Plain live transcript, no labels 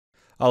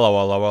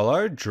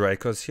Hello,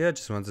 Dracos here.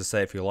 Just wanted to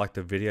say if you liked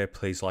the video,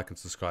 please like and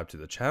subscribe to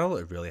the channel.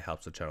 It really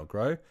helps the channel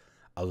grow.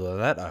 Other than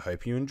that, I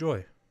hope you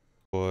enjoy.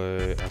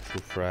 Boy, actual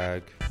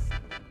frag.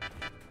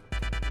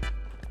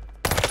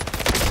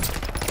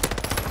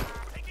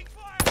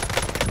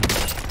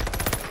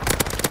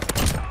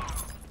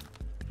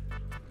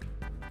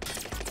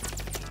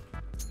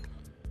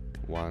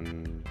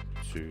 One,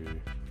 two,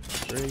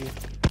 three.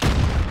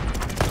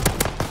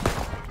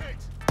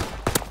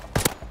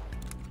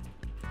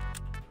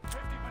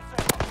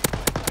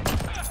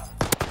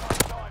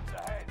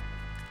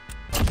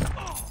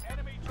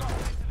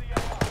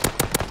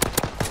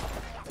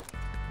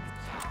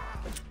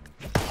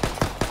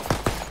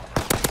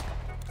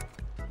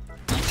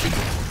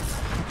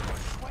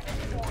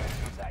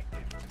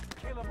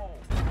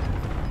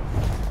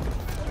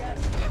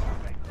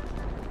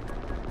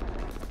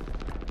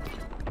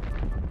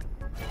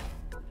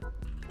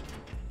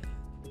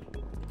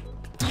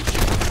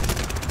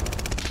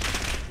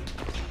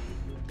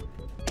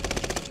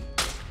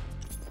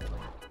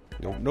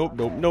 Nope.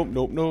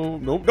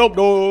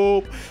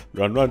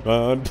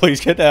 Run. Please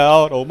get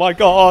out. Oh my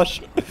gosh.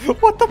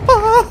 What the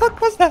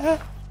fuck was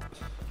that?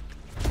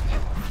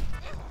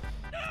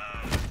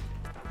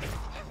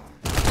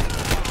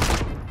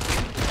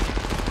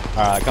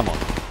 Alright, come on.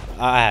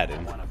 I had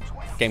him.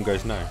 Game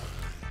goes no.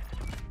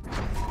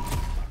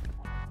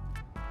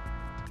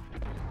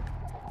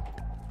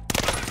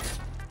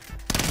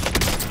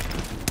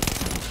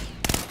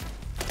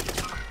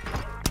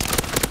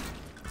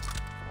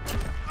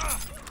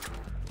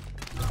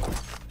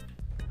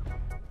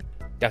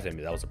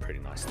 Definitely, that was a pretty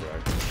nice throw.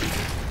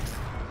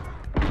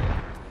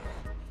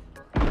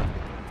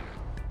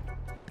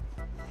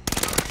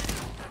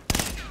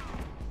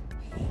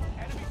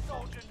 Enemy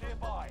soldier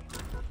nearby.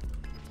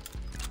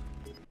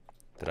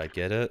 Did I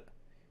get it?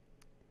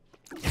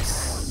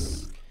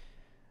 Yes.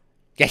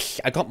 Yes,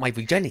 I got my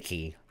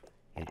virginity.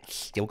 And it's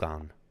still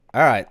gone.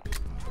 Alright.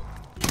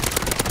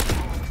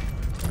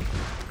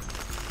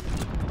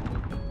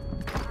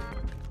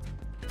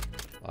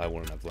 I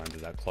wouldn't have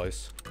landed that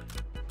close.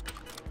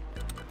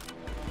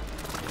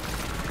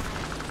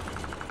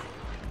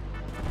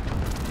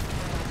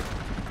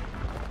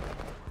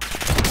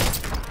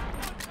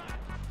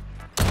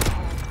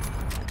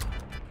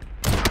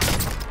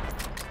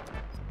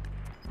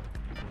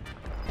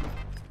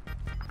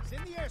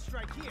 Send the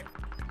airstrike here.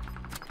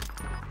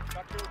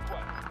 Got your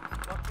request.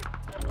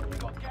 We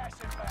got gas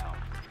inbound.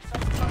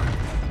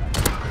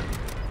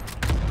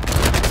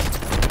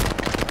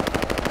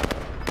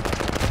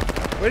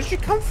 Where did you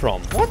come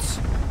from? What?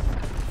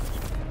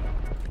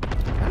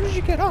 How did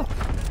you get up?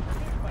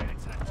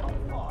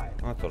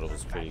 I thought it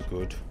was pretty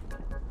good.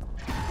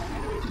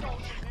 Enemy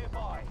soldier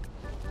nearby.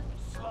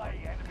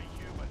 Slay enemy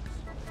humans.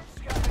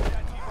 Scavenge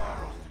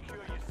antivirals.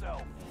 Secure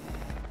yourself.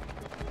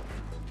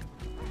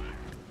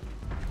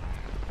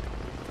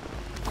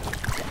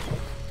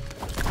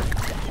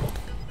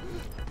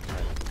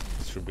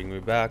 This should bring me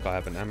back. I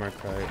have an ammo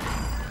crate.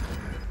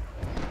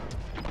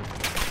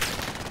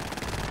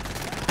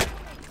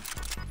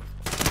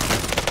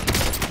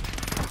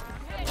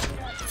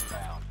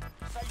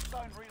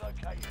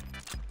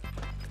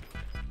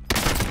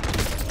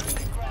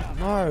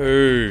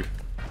 No.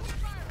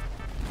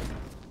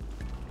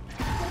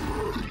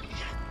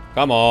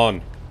 Come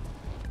on.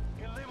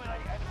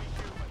 Eliminate enemy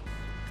humans.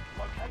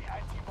 Locate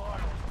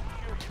antivirals.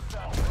 Secure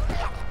yourself.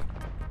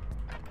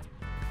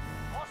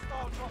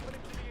 Hostile dropping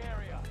into the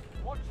area.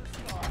 Watch the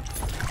sky.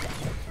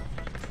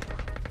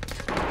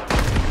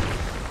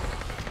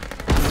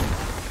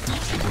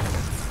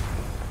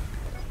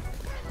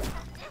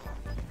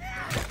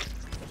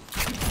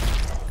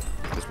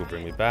 This will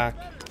bring me back.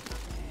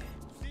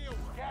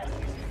 Gas is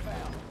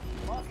inbound.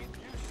 Marking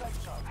new safe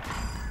zone.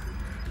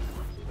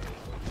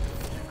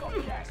 You've got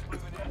gas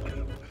moving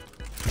in.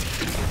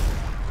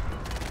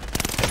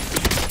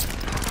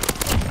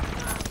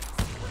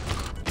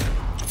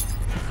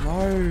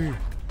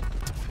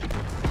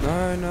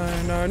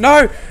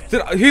 No!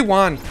 Who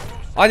won?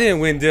 I didn't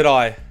win, did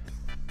I?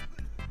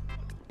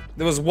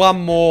 There was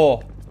one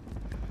more.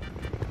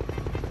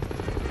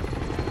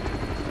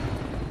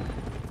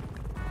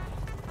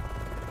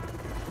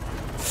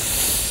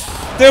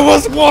 There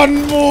was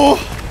one more!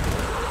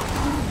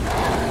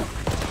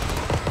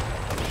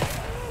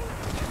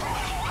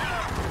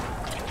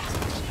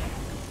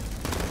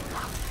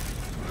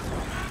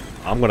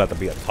 I'm gonna have to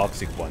be a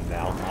toxic one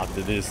now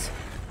after this.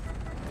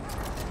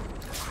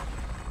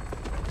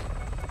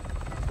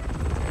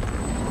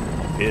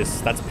 I'm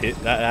pissed.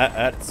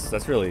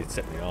 That's really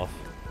set me off.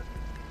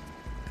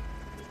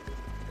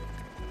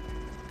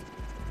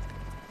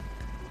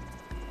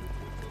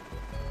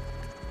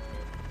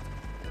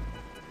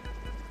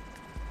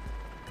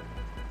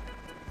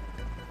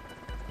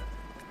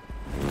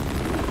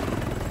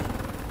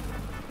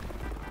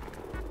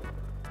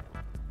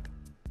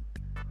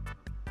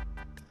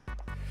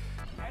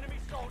 Enemy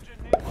soldier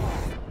nearby.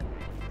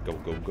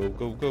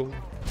 Go.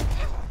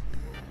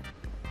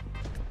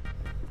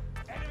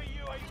 Enemy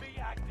UAV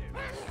active.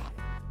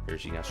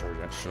 Here's you guys,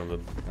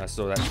 I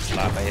saw that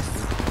slap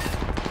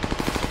ass.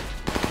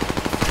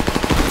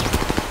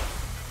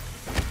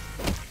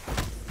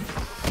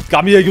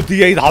 Come here, you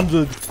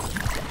T-800.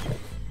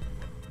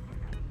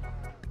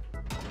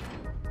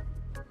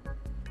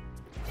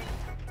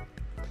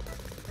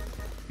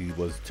 He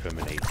was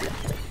terminated.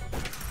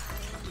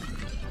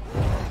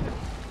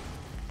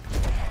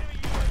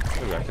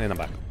 Alright, clean him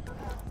back.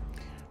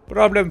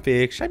 Problem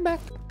fixed. I'm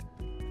back.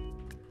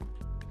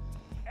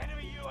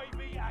 Enemy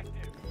UAV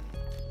active.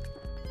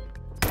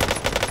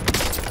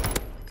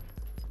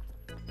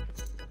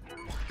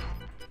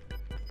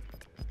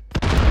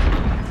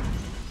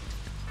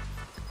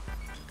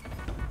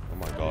 Oh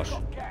my gosh.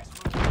 Gas.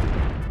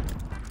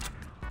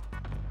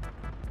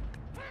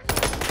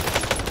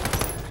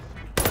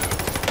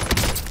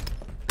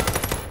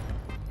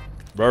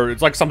 Bro,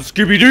 it's like some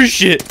Scooby-Doo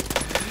shit.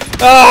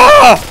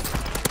 Ah!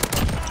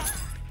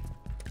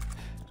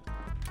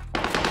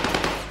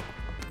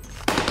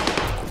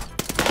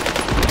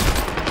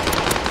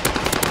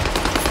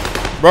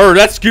 Bro,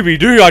 that's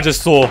Scooby-Doo I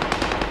just saw.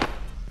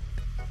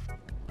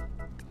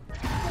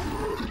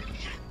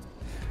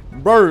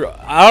 Bro,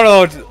 I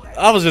don't know.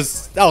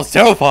 That was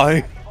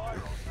terrifying.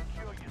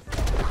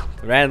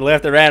 Ran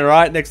left, I ran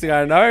right. Next thing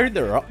I know,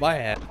 they're up my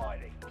ass.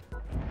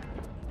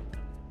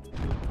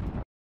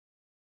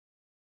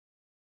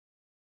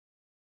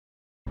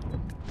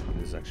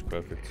 This is actually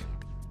perfect.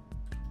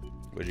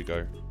 Where'd you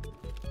go?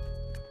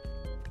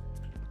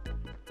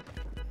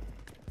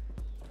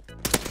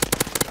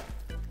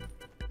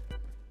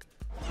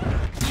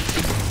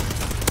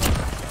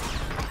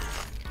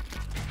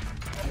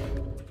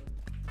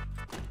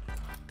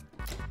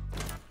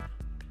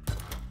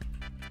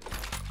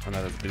 I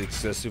know that's a bit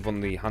excessive on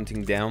the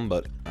hunting down,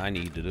 but I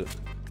needed it.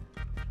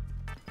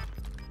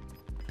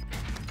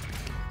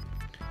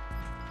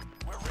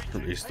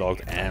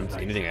 Restocked and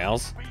anything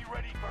else?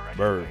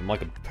 Bro, I'm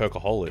like a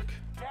perkaholic.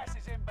 Gas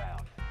is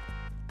inbound.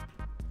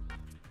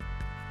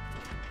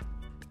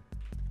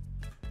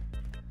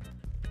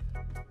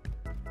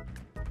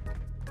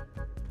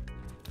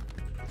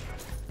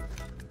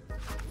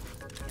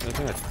 The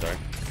thing I don't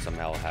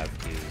somehow have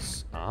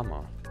is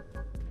armor.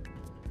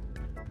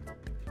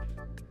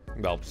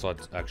 Well,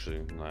 besides,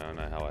 actually, no, I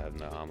know how I have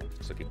no armor.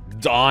 Because I keep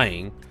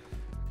dying.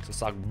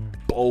 It's like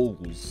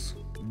balls.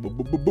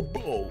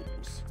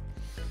 Balls.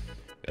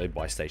 Go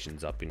buy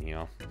stations up in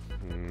here.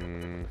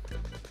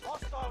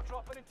 Hostile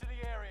dropping into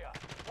the area.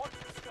 Watch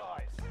the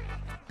skies.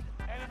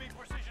 Enemy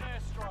precision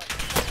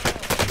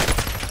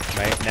airstrike.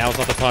 Mate, now's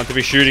not the time to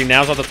be shooting.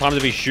 Now's not the time to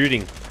be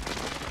shooting.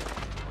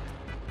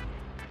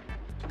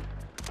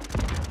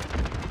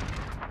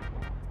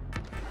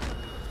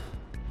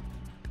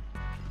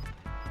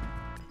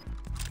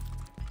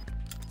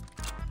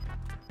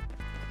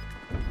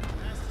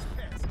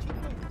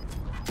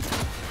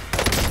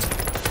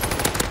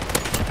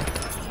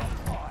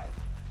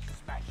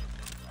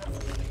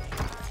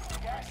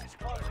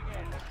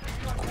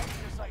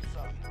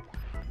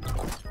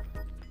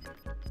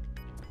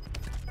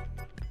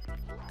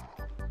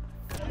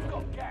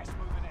 Gas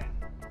moving in.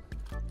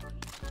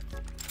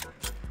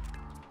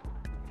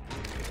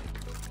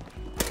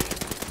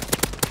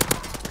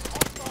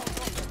 Hostile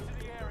dropping into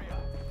the area.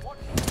 Watch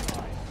the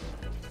skies.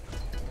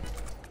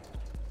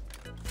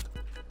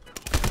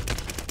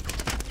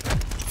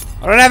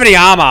 I don't have any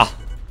armor. I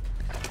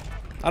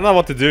don't know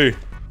what to do.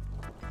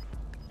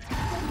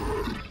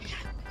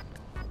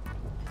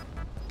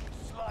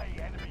 Slay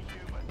enemy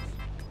humans.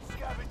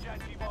 Scavenge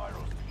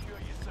antivirals to cure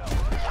yourself.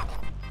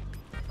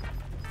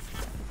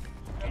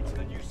 Get to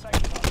the new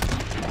safe zone.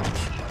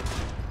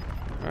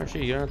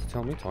 Actually, you don't have to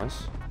tell me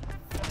twice.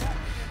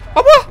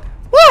 Oh, what?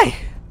 Why?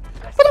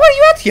 Why are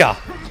you out here?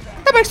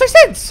 That makes no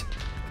sense.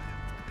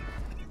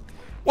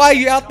 Why are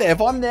you out there?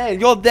 If I'm there and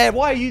you're there,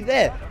 why are you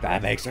there?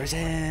 That makes no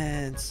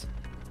sense.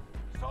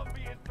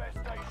 Zombie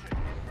infestation.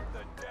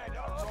 The dead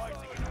are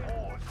rising in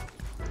hordes.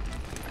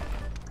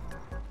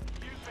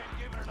 You've been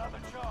given another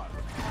chance.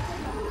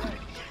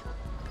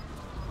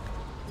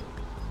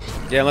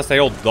 Yeah, unless they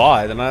all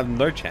die, then I have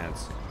no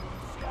chance.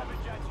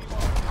 Scavenge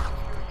antivirals to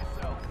cure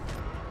yourself.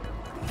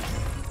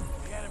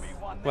 The enemy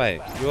won this Wait,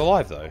 battle. you're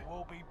alive though.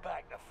 We'll be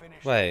back to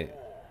finish Wait. the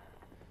war.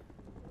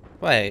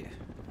 Wait.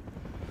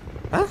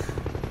 Huh?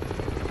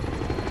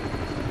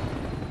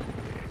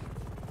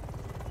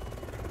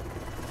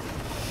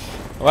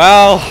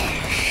 Well,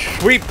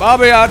 sweet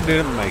Bobby, I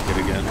didn't make it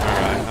again.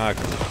 Alright,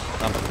 okay.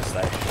 I'm gonna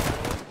stay.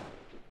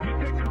 You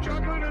take some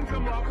chocolate and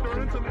some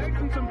lobster and some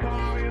eggs and some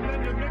pie, and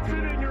then you mix it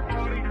in your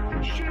body,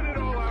 shit it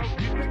all out.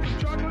 You take some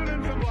chocolate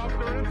and some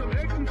lobster and some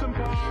eggs and some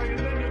pie, and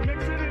then you